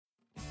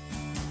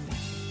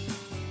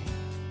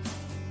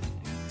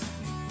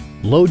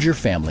Load your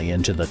family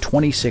into the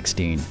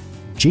 2016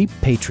 Jeep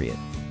Patriot.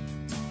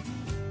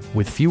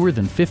 With fewer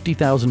than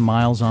 50,000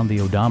 miles on the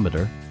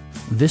odometer,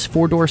 this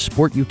four-door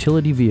sport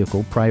utility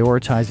vehicle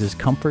prioritizes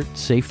comfort,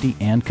 safety,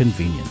 and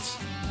convenience.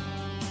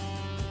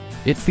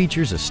 It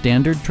features a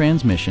standard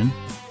transmission,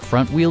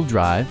 front-wheel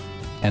drive,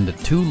 and a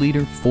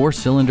 2-liter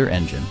 4-cylinder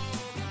engine.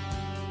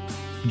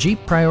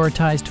 Jeep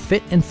prioritized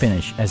fit and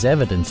finish as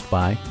evidenced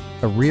by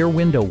a rear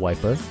window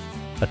wiper,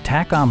 a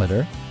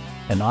tachometer,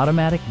 an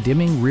automatic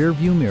dimming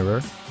rear-view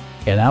mirror,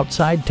 an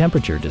outside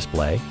temperature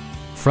display,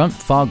 front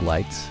fog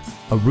lights,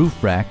 a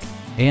roof rack,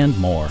 and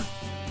more.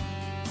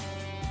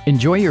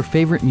 Enjoy your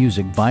favorite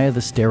music via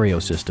the stereo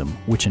system,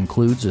 which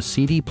includes a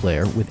CD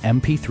player with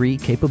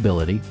MP3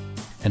 capability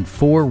and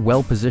 4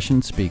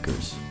 well-positioned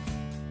speakers.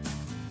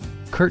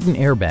 Curtain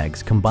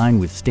airbags combine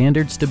with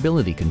standard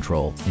stability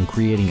control in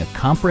creating a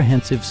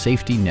comprehensive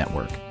safety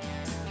network.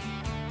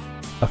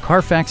 A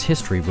Carfax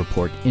history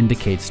report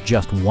indicates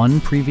just 1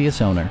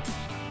 previous owner.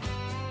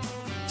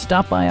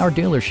 Stop by our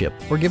dealership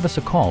or give us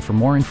a call for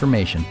more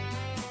information.